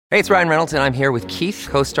Hey, it's Ryan Reynolds, and I'm here with Keith,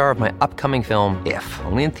 co-star of my upcoming film, If,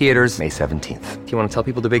 only in theaters May 17th. Do you want to tell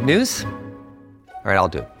people the big news? All right, I'll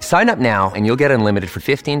do it. Sign up now and you'll get unlimited for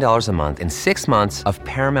 $15 a month and 6 months of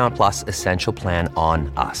Paramount Plus Essential Plan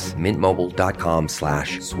on us.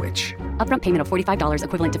 MintMobile.com/switch. Upfront payment of $45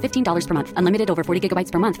 equivalent to $15 per month. Unlimited over 40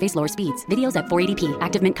 gigabytes per month. Face lower speeds. Videos at 480p.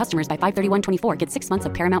 Active Mint customers by 531.24 get 6 months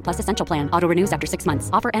of Paramount Plus Essential Plan. Auto renews after 6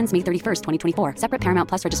 months. Offer ends May 31st, 2024. Separate Paramount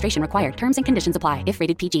Plus registration required. Terms and conditions apply if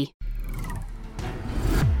rated PG.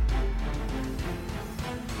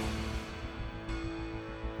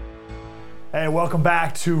 Hey, welcome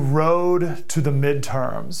back to Road to the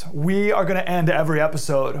Midterms. We are going to end every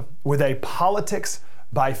episode with a Politics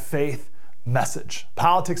by Faith message.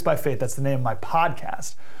 Politics by Faith, that's the name of my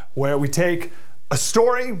podcast, where we take a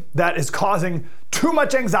story that is causing too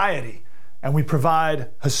much anxiety and we provide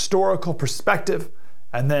historical perspective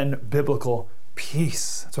and then biblical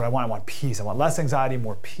peace. That's what I want. I want peace. I want less anxiety,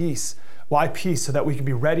 more peace. Why peace? So that we can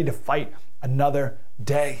be ready to fight another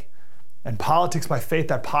day. And Politics by Faith,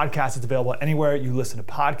 that podcast is available anywhere you listen to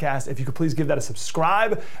podcasts. If you could please give that a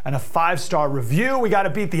subscribe and a 5-star review. We got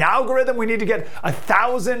to beat the algorithm. We need to get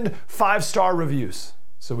 1,000 5-star reviews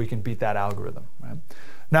so we can beat that algorithm. Right?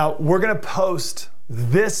 Now, we're going to post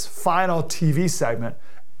this final TV segment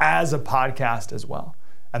as a podcast as well.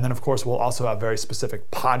 And then, of course, we'll also have very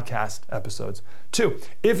specific podcast episodes too.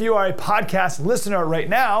 If you are a podcast listener right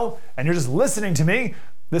now and you're just listening to me,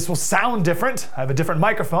 this will sound different. I have a different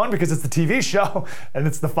microphone because it's the TV show and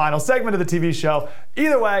it's the final segment of the TV show.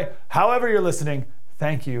 Either way, however you're listening,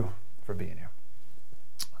 thank you for being here.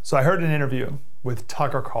 So I heard an interview with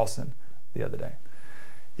Tucker Carlson the other day.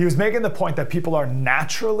 He was making the point that people are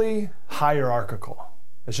naturally hierarchical.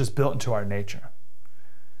 It's just built into our nature.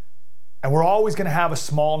 And we're always going to have a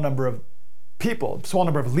small number of people, a small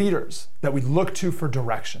number of leaders that we look to for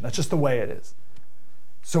direction. That's just the way it is.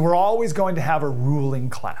 So we're always going to have a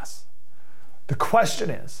ruling class. The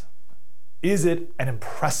question is it an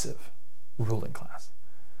impressive ruling class?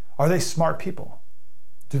 Are they smart people?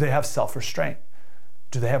 Do they have self-restraint?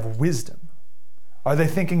 Do they have wisdom? Are they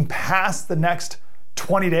thinking past the next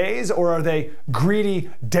 20 days, or are they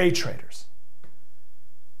greedy day traders?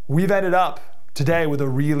 We've ended up today with a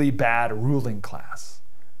really bad ruling class.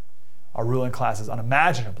 Our ruling class is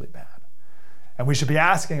unimaginably bad. And we should be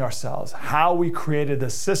asking ourselves how we created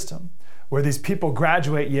this system where these people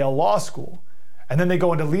graduate Yale Law School and then they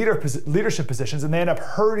go into leadership positions and they end up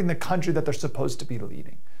hurting the country that they're supposed to be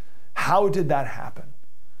leading. How did that happen?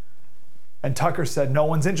 And Tucker said, no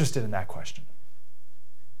one's interested in that question.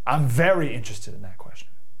 I'm very interested in that question.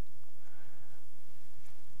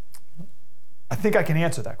 I think I can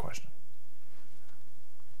answer that question.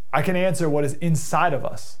 I can answer what is inside of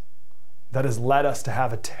us that has led us to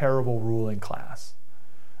have a terrible ruling class.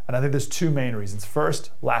 And I think there's two main reasons. First,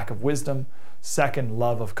 lack of wisdom. Second,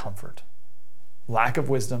 love of comfort. Lack of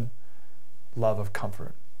wisdom, love of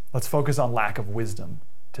comfort. Let's focus on lack of wisdom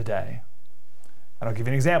today. And I'll give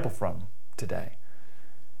you an example from today.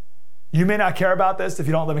 You may not care about this if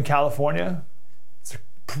you don't live in California. It's a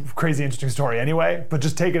crazy interesting story anyway, but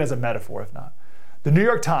just take it as a metaphor if not. The New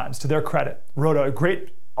York Times, to their credit, wrote a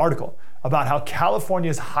great article about how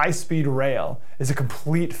California's high-speed rail is a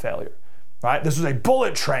complete failure, right? This was a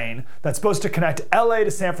bullet train that's supposed to connect LA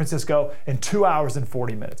to San Francisco in 2 hours and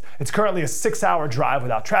 40 minutes. It's currently a 6-hour drive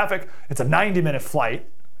without traffic. It's a 90-minute flight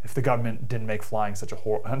if the government didn't make flying such a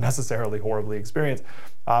unnecessarily horribly experience.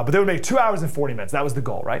 But they would make 2 hours and 40 minutes. That was the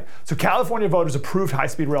goal, right? So California voters approved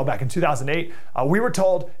high-speed rail back in 2008. We were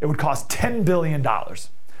told it would cost $10 billion.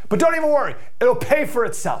 But don't even worry, it'll pay for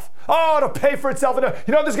itself. Oh, it'll pay for itself. You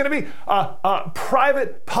know, there's going to be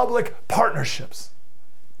private-public partnerships.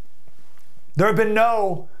 There have been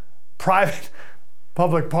no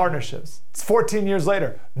private-public partnerships. It's 14 years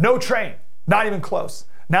later. No train, not even close.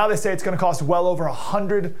 Now they say it's going to cost well over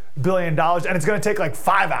 $100 billion, and it's going to take like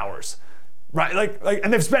 5 hours, right?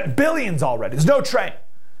 And they've spent billions already. There's no train.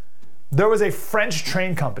 There was a French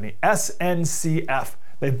train company, SNCF.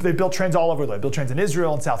 They built trains all over the world. They built trains in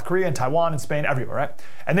Israel and South Korea and Taiwan and Spain, everywhere, right?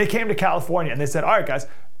 And they came to California and they said, all right, guys,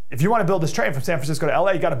 if you want to build this train from San Francisco to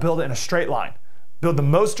LA, you got to build it in a straight line. Build the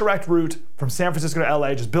most direct route from San Francisco to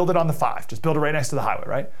LA, just build it on the 5. Just build it right next to the highway,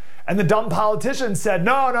 right? And the dumb politicians said,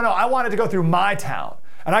 no, I want it to go through my town.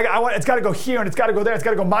 And it's got to go here and it's got to go there. It's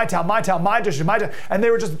got to go my town, my district, my town. And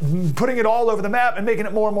they were just putting it all over the map and making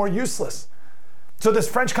it more and more useless. So this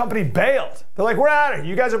French company bailed. They're like, we're out of here.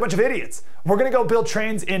 You guys are a bunch of idiots. We're going to go build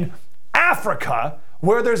trains in Africa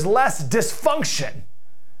where there's less dysfunction.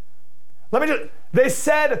 They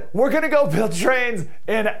said, we're going to go build trains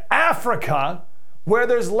in Africa where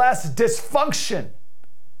there's less dysfunction.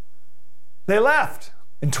 They left.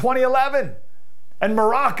 in 2011. And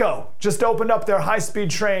Morocco just opened up their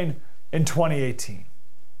high-speed train in 2018.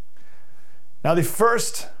 Now, the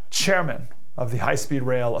first chairman of the High-Speed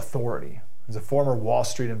Rail Authority is a former Wall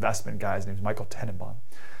Street investment guy. His name is Michael Tenenbaum.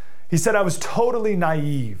 He said, "I was totally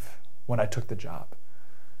naive when I took the job.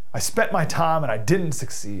 I spent my time and I didn't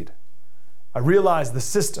succeed. I realized the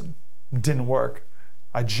system didn't work.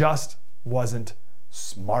 I just wasn't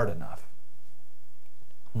smart enough."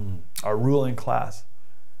 Our ruling class,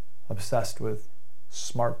 obsessed with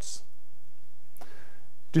smarts.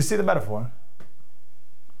 Do you see the metaphor?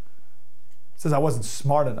 It says I wasn't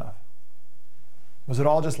smart enough. Was it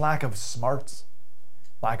all just lack of smarts?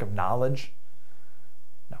 Lack of knowledge?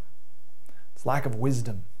 No. It's lack of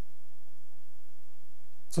wisdom.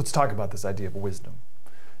 So let's talk about this idea of wisdom.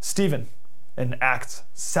 Stephen, in Acts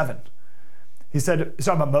 7, he's talking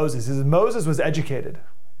about Moses. He says, Moses was educated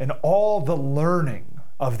in all the learning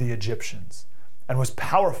of the Egyptians and was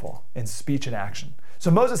powerful in speech and action.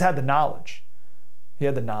 So Moses had the knowledge. He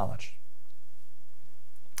had the knowledge.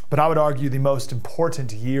 But I would argue the most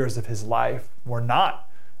important years of his life were not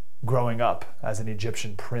growing up as an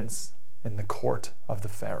Egyptian prince in the court of the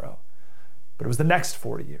Pharaoh, but it was the next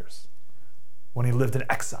 40 years when he lived in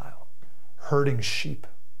exile, herding sheep.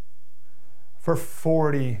 For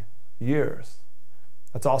 40 years.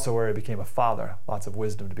 That's also where he became a father. Lots of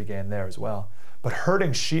wisdom to be gained there as well. But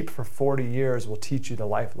herding sheep for 40 years will teach you the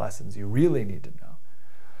life lessons you really need to know.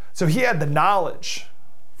 So he had the knowledge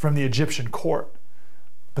from the Egyptian court,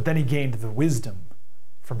 but then he gained the wisdom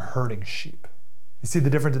from herding sheep. You see the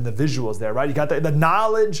difference in the visuals there, right? You got the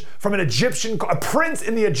knowledge from a prince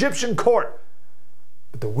in the Egyptian court,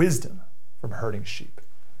 but the wisdom from herding sheep.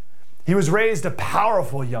 He was raised a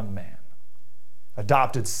powerful young man,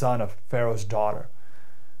 adopted son of Pharaoh's daughter,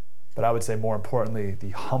 but I would say more importantly,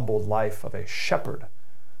 the humbled life of a shepherd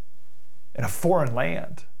in a foreign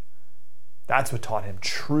land. That's what taught him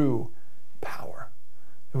true power.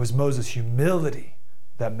 It was Moses' humility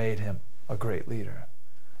that made him a great leader.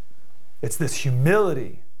 It's this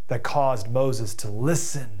humility that caused Moses to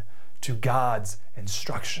listen to God's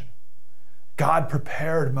instruction. God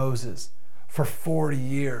prepared Moses for 40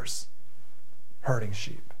 years herding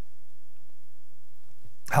sheep.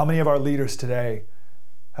 How many of our leaders today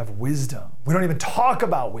have wisdom? We don't even talk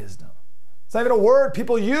about wisdom. It's not even a word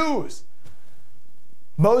people use.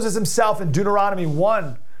 Moses himself in Deuteronomy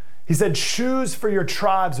 1, he said, "Choose for your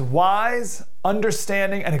tribes wise,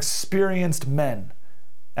 understanding, and experienced men,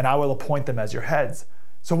 and I will appoint them as your heads."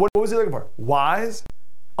 So what was he looking for? Wise,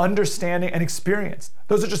 understanding, and experienced.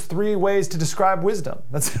 Those are just 3 ways to describe wisdom.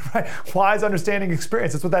 That's right. Wise, understanding,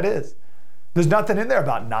 experience. That's what that is. There's nothing in there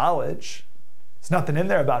about knowledge. There's nothing in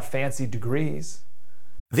there about fancy degrees.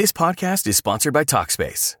 This podcast is sponsored by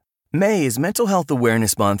Talkspace. May is Mental Health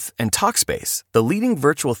Awareness Month, and Talkspace, the leading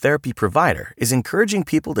virtual therapy provider, is encouraging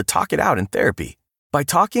people to talk it out in therapy. By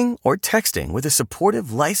talking or texting with a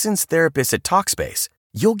supportive licensed therapist at Talkspace,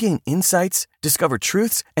 you'll gain insights, discover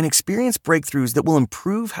truths, and experience breakthroughs that will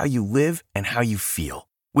improve how you live and how you feel.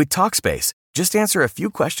 With Talkspace, just answer a few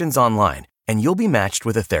questions online, and you'll be matched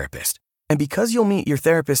with a therapist. And because you'll meet your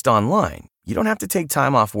therapist online, you don't have to take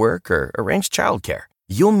time off work or arrange childcare.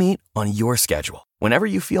 You'll meet on your schedule, whenever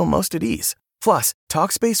you feel most at ease. Plus,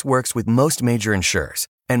 Talkspace works with most major insurers,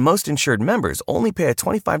 and most insured members only pay a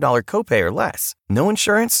 $25 copay or less. No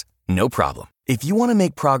insurance? No problem. If you want to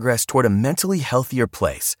make progress toward a mentally healthier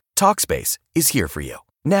place, Talkspace is here for you.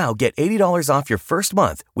 Now get $80 off your first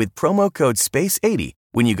month with promo code SPACE80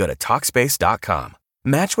 when you go to Talkspace.com.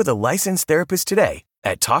 Match with a licensed therapist today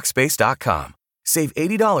at Talkspace.com. Save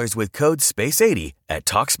 $80 with code SPACE80 at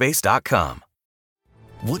Talkspace.com.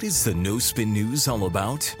 What is the No Spin News all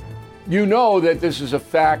about? You know that this is a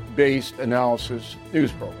fact-based analysis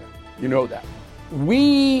news program. You know that.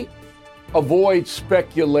 We avoid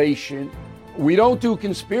speculation. We don't do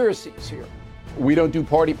conspiracies here. We don't do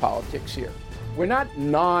party politics here. We're not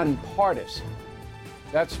nonpartisan.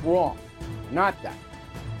 That's wrong. Not that.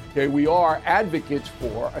 Okay, we are advocates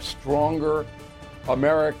for a stronger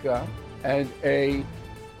America and a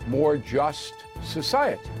more just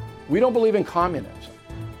society. We don't believe in communism.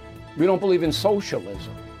 We don't believe in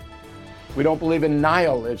socialism. We don't believe in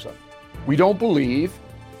nihilism. We don't believe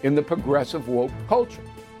in the progressive woke culture.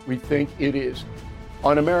 We think it is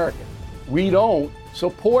un-American. We don't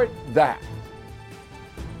support that.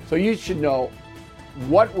 So you should know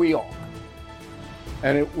what we are,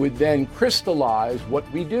 and it would then crystallize what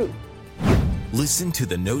we do. Listen to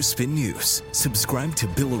the No Spin News. Subscribe to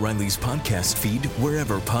Bill O'Reilly's podcast feed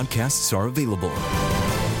wherever podcasts are available.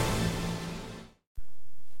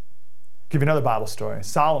 Give you another Bible story.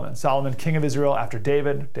 Solomon, king of Israel after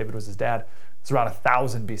David. David was his dad. It's around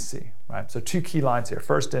 1000 BC, right? So two key lines here.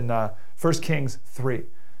 First in 1 Kings 3,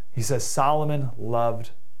 he says, Solomon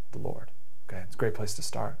loved the Lord. Okay, it's a great place to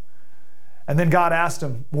start. And then God asked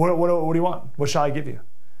him, what do you want? What shall I give you?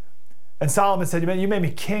 And Solomon said, you made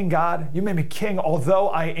me king, God. You made me king, although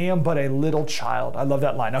I am but a little child. I love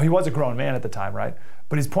that line. Now, he was a grown man at the time, right?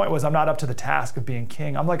 But his point was, I'm not up to the task of being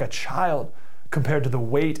king. I'm like a child compared to the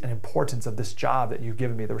weight and importance of this job that you've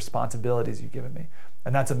given me, the responsibilities you've given me.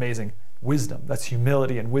 And that's amazing wisdom. That's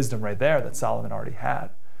humility and wisdom right there that Solomon already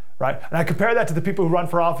had, right? And I compare that to the people who run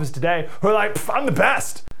for office today who are like, I'm the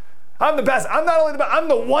best. I'm the best. I'm not only the best, I'm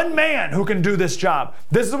the one man who can do this job.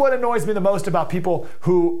 This is what annoys me the most about people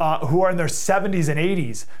who are in their 70s and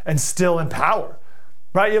 80s and still in power,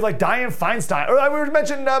 right? You have like Dianne Feinstein, or we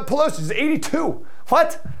mentioned Pelosi, she's 82.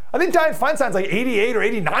 What? I think Dianne Feinstein's like 88 or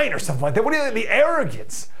 89 or something like that. What are the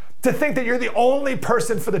arrogance to think that you're the only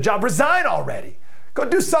person for the job? Resign already. Go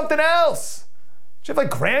do something else. Do you have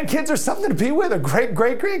like grandkids or something to be with, or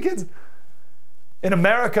great-grandkids? In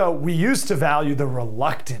America, we used to value the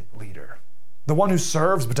reluctant leader, the one who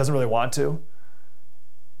serves but doesn't really want to.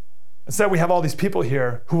 Instead, we have all these people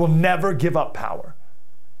here who will never give up power.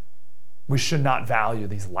 We should not value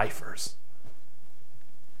these lifers.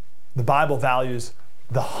 The Bible values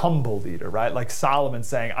the humble leader, right? Like Solomon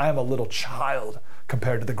saying, I am a little child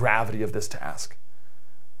compared to the gravity of this task.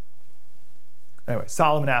 Anyway,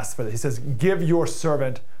 Solomon asks for this. He says, give your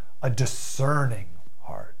servant a discerning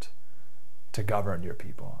heart to govern your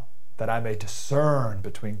people, that I may discern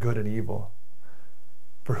between good and evil.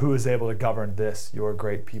 For who is able to govern this, your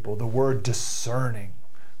great people? The word discerning,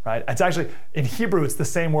 right? It's actually, in Hebrew, it's the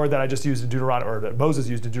same word that I just used in Deuteronomy, or that Moses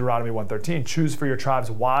used in Deuteronomy 1:13. Choose for your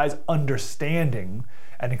tribes wise, understanding,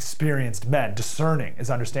 and experienced men. Discerning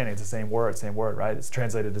is understanding. It's the same word, right? It's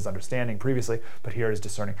translated as understanding previously, but here it is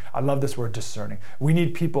discerning. I love this word discerning. We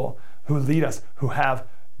need people who lead us, who have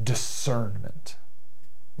discernment.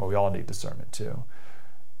 Well, we all need discernment too.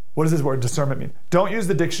 What does this word discernment mean? Don't use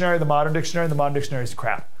the dictionary, the modern dictionary. The modern dictionary is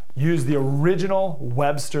crap. Use the original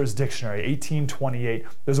Webster's Dictionary, 1828.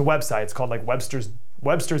 There's a website. It's called like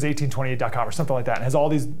Webster's1828.com or something like that. It has all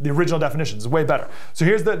the original definitions. It's way better. So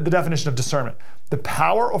here's the definition of discernment. The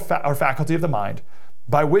power or faculty of the mind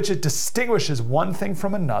by which it distinguishes one thing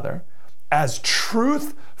from another as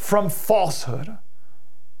truth from falsehood,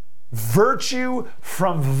 virtue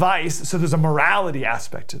from vice, so there's a morality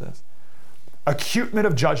aspect to this, acuteness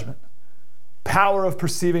of judgment, power of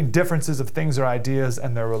perceiving differences of things or ideas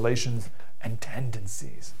and their relations and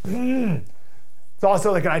tendencies. It's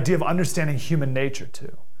also like an idea of understanding human nature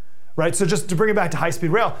too, right? So just to bring it back to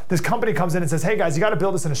high-speed rail, this company comes in and says, hey guys, you got to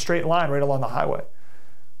build this in a straight line right along the highway.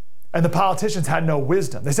 And the politicians had no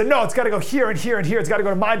wisdom. They said, no, it's got to go here and here and here. It's got to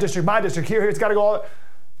go to my district, here, it's got to go all.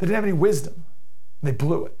 They didn't have any wisdom. They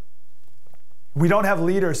blew it. We don't have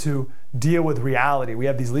leaders who deal with reality. We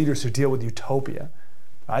have these leaders who deal with utopia,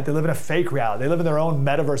 right? They live in a fake reality. They live in their own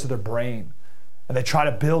metaverse of their brain. And they try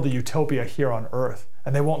to build a utopia here on earth.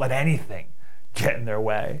 And they won't let anything get in their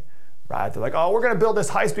way, right? They're like, oh, we're going to build this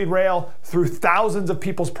high-speed rail through thousands of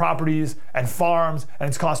people's properties and farms, and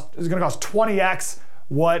it's going to cost 20x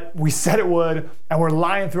what we said it would, and we're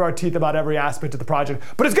lying through our teeth about every aspect of the project,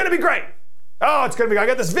 but it's going to be great. Oh, it's going to be, I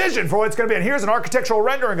got this vision for what it's going to be, and here's an architectural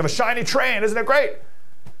rendering of a shiny train. Isn't it great?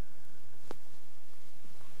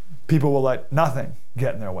 People will let nothing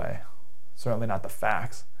get in their way, certainly not the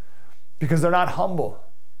facts, because they're not humble.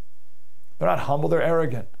 They're not humble, they're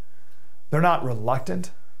arrogant. They're not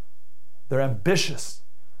reluctant, they're ambitious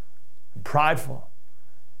and prideful.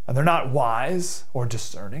 And they're not wise or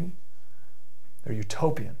discerning, they're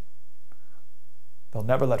utopian. They'll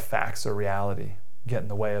never let facts or reality get in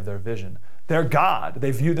the way of their vision. They're God.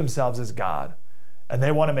 They view themselves as God. And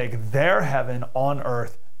they want to make their heaven on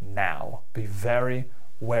earth now. Be very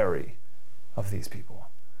wary of these people.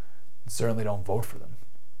 And certainly don't vote for them.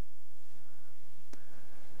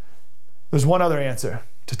 There's one other answer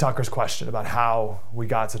to Tucker's question about how we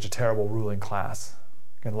got such a terrible ruling class.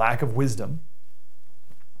 Again, lack of wisdom.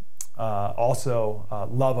 Also,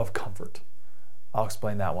 love of comfort. I'll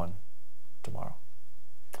explain that one tomorrow.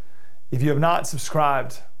 If you have not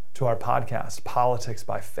subscribed to our podcast, Politics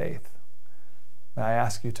by Faith, may I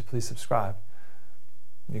ask you to please subscribe.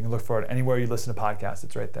 You can look for it anywhere you listen to podcasts.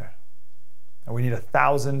 It's right there. And we need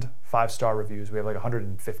 1,000 5-star reviews. We have like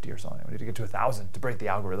 150 or something. We need to get to 1,000 to break the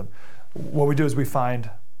algorithm. What we do is we find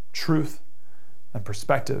truth and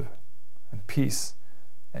perspective and peace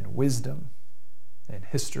and wisdom in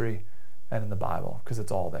history and in the Bible, because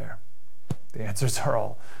it's all there. The answers are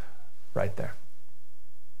all right there.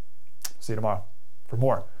 See you tomorrow for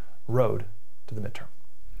more Road to the Midterm.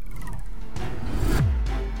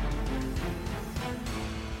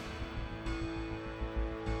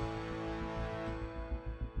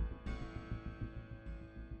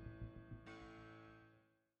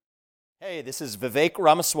 Hey, this is Vivek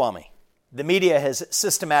Ramaswamy. The media has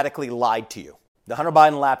systematically lied to you. The Hunter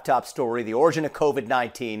Biden laptop story, the origin of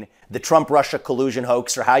COVID-19, the Trump-Russia collusion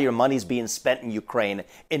hoax, or how your money's being spent in Ukraine.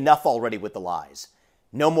 Enough already with the lies.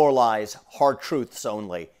 No more lies, hard truths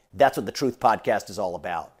only. That's what the Truth Podcast is all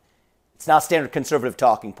about. It's not standard conservative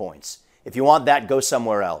talking points. If you want that, go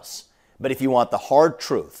somewhere else. But if you want the hard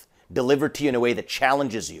truth delivered to you in a way that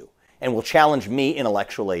challenges you and will challenge me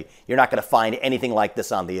intellectually, you're not going to find anything like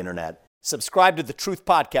this on the internet. Subscribe to the Truth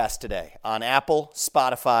Podcast today on Apple,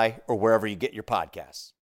 Spotify, or wherever you get your podcasts.